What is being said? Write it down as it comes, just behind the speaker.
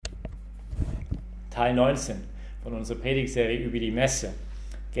Teil 19 von unserer Predigtserie über die Messe.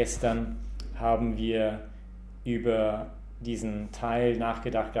 Gestern haben wir über diesen Teil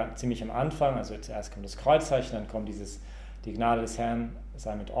nachgedacht, ziemlich am Anfang. Also zuerst kommt das Kreuzzeichen, dann kommt die Gnade des Herrn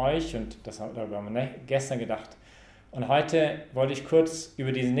sei mit euch, und darüber haben wir gestern gedacht. Und heute wollte ich kurz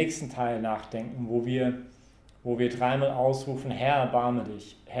über diesen nächsten Teil nachdenken, wo wir dreimal ausrufen: Herr, erbarme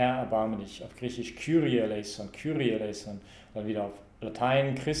dich, Herr, erbarme dich. Auf Griechisch Kyrie, eleison, dann wieder auf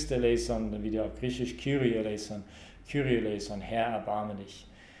Latein Christe, eleison, dann wieder auf Griechisch Kyrie, eleison, Herr, erbarme dich.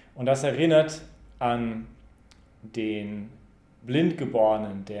 Und das erinnert an den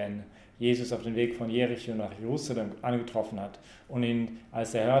Blindgeborenen, den Jesus auf dem Weg von Jericho nach Jerusalem angetroffen hat. Und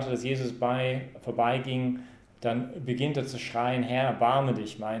als er hörte, dass Jesus vorbeiging, dann beginnt er zu schreien: Herr, erbarme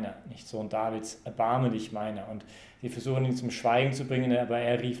dich meiner. Nicht Sohn Davids, erbarme dich meiner. Und sie versuchen ihn zum Schweigen zu bringen, aber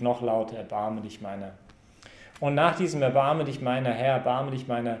er rief noch lauter: erbarme dich meiner. Und nach diesem erbarme dich meiner, Herr, erbarme dich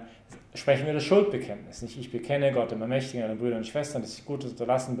meiner, sprechen wir das Schuldbekenntnis. Nicht ich bekenne Gott, dem Allmächtigen, meine Brüder und Schwestern, dass ich Gutes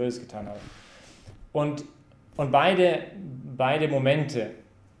unterlassen, Böses getan habe. Und beide Momente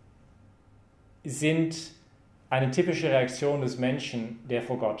sind eine typische Reaktion des Menschen, der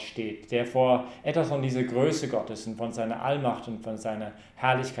vor Gott steht, der vor etwas von dieser Größe Gottes und von seiner Allmacht und von seiner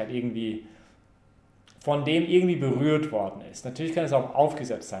Herrlichkeit von dem irgendwie berührt worden ist. Natürlich kann es auch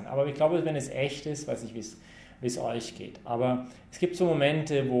aufgesetzt sein, aber ich glaube, wenn es echt ist, weiß ich, wie es euch geht. Aber es gibt so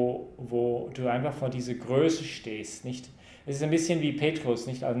Momente, wo du einfach vor dieser Größe stehst. Nicht? Es ist ein bisschen wie Petrus,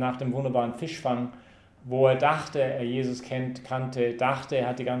 nicht? Also nach dem wunderbaren Fischfang, wo er dachte, er Jesus kannte, dachte, er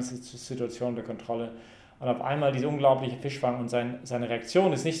hat die ganze Situation unter Kontrolle. Und auf einmal dieser unglaubliche Fischfang, und seine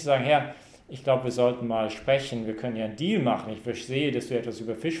Reaktion ist nicht zu sagen: Herr, ich glaube, wir sollten mal sprechen, wir können ja einen Deal machen, ich verstehe, dass du etwas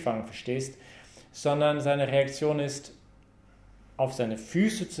über Fischfang verstehst, sondern seine Reaktion ist, auf seine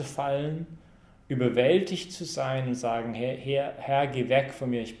Füße zu fallen, überwältigt zu sein und sagen: Herr, geh weg von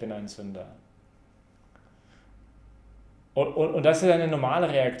mir, ich bin ein Sünder. Und das ist eine normale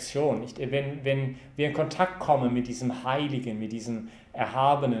Reaktion. Nicht? Wenn wir in Kontakt kommen mit diesem Heiligen, mit diesem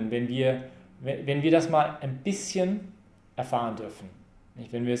Erhabenen, wenn wir das mal ein bisschen erfahren dürfen,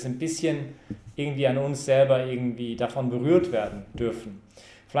 nicht? Wenn wir es ein bisschen irgendwie an uns selber irgendwie davon berührt werden dürfen.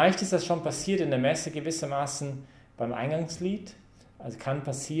 Vielleicht ist das schon passiert in der Messe gewissermaßen beim Eingangslied. Also kann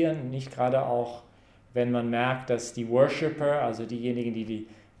passieren, nicht gerade auch, wenn man merkt, dass die Worshipper, also diejenigen,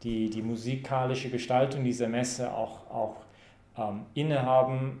 die musikalische Gestaltung dieser Messe auch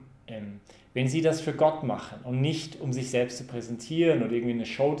innehaben, wenn sie das für Gott machen und nicht um sich selbst zu präsentieren oder irgendwie eine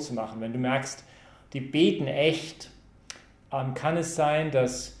Show zu machen. Wenn du merkst, die beten echt, kann es sein,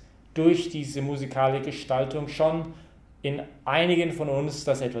 dass durch diese musikalische Gestaltung schon in einigen von uns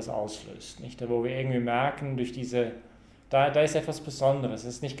das etwas auslöst. Nicht? Wo wir irgendwie merken, da ist etwas Besonderes,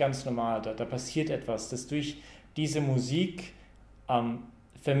 das ist nicht ganz normal, da passiert etwas, dass durch diese Musik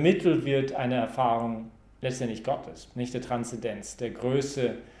vermittelt wird eine Erfahrung letztendlich Gottes, nicht der Transzendenz, der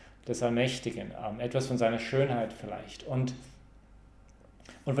Größe des Allmächtigen, etwas von seiner Schönheit vielleicht. Und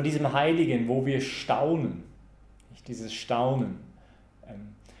von diesem Heiligen, wo wir staunen, nicht? Dieses Staunen.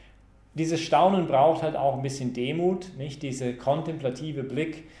 Dieses Staunen braucht halt auch ein bisschen Demut, nicht? Dieser kontemplative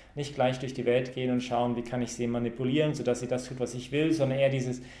Blick, nicht gleich durch die Welt gehen und schauen, wie kann ich sie manipulieren, sodass sie das tut, was ich will, sondern eher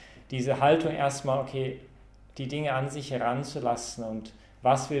diese Haltung erstmal, okay, die Dinge an sich heranzulassen und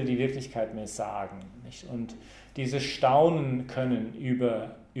was will die Wirklichkeit mir sagen, nicht? Und dieses Staunen können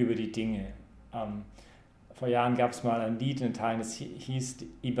über die Dinge. Vor Jahren gab es mal ein Lied in Teil, das hieß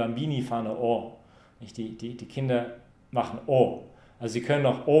I bambini fanno O. Nicht? Die Kinder machen O. Also sie können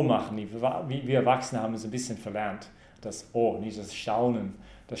auch O machen. Wir Erwachsene haben es ein bisschen verlernt. Das O, nicht das Staunen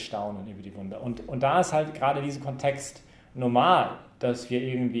über die Wunder. Und da ist halt gerade dieser Kontext normal, dass wir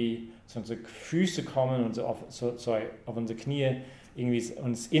irgendwie zu unseren Füßen kommen und so auf unsere Knie irgendwie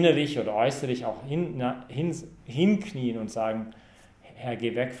uns innerlich oder äußerlich auch hinknien und sagen: Herr,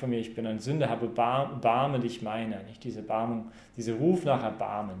 geh weg von mir, ich bin ein Sünder, habe erbarme dich meiner. Nicht? Diese Erbarmung, dieser Ruf nach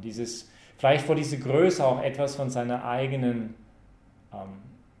Erbarmen, vielleicht vor dieser Größe auch etwas von seiner eigenen,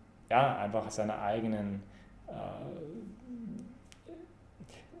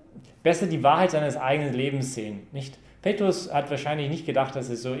 besser die Wahrheit seines eigenen Lebens sehen. Nicht? Petrus hat wahrscheinlich nicht gedacht, dass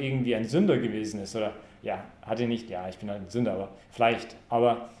er so irgendwie ein Sünder gewesen ist, oder hat er nicht, ich bin ein Sünder, aber vielleicht,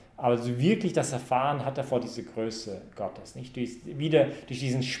 aber so wirklich das Erfahren hat er vor dieser Größe Gottes. Nicht? Wieder durch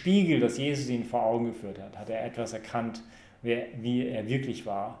diesen Spiegel, das Jesus ihn vor Augen geführt hat er etwas erkannt, wie er wirklich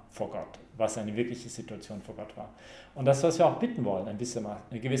war vor Gott, was eine wirkliche Situation vor Gott war. Und das, was wir auch bitten wollen,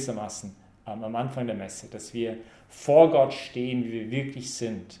 gewissermaßen am Anfang der Messe, dass wir vor Gott stehen, wie wir wirklich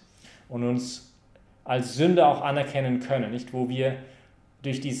sind und uns als Sünder auch anerkennen können, nicht? Wo wir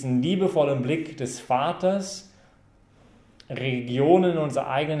durch diesen liebevollen Blick des Vaters Regionen in unser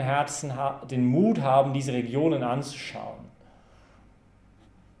eigenen Herzen den Mut haben, diese Regionen anzuschauen.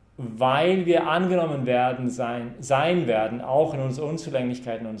 Weil wir angenommen sein werden, auch in unserer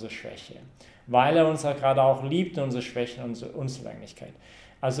Unzulänglichkeit und unserer Schwäche. Weil er uns gerade auch liebt in unserer Schwäche und unserer Unzulänglichkeit.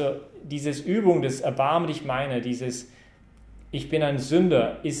 Also diese Übung des Erbarme dich meiner, dieses Ich bin ein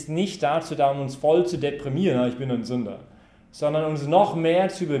Sünder, ist nicht dazu da, um uns voll zu deprimieren, ich bin ein Sünder, sondern uns noch mehr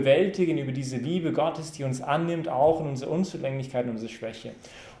zu überwältigen über diese Liebe Gottes, die uns annimmt, auch in unserer Unzulänglichkeit und unserer Schwäche.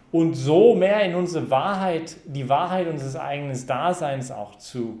 Und so mehr in unsere Wahrheit, die Wahrheit unseres eigenen Daseins auch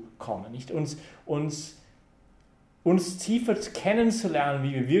zu kommen. Nicht uns tiefer kennenzulernen,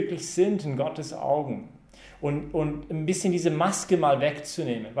 wie wir wirklich sind in Gottes Augen. Und ein bisschen diese Maske mal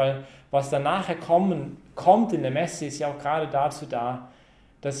wegzunehmen. Weil was dann nachher kommt in der Messe, ist ja auch gerade dazu da,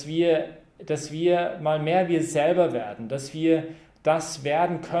 dass wir mal mehr wir selber werden. Dass wir das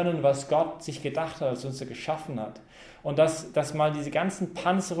werden können, was Gott sich gedacht hat, als uns geschaffen hat. Und dass mal diese ganzen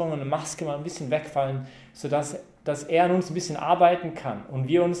Panzerungen und Maske mal ein bisschen wegfallen, sodass er an uns ein bisschen arbeiten kann und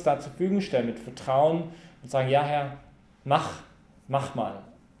wir uns da zur Verfügung stellen mit Vertrauen und sagen, ja Herr, mach mal,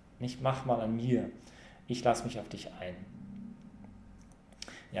 nicht mach mal an mir, ich lasse mich auf dich ein.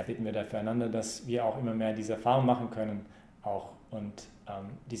 Ja, bitten wir dafür einander, dass wir auch immer mehr diese Erfahrung machen können auch und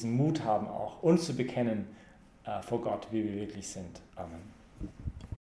diesen Mut haben, auch uns zu bekennen vor Gott, wie wir wirklich sind. Amen.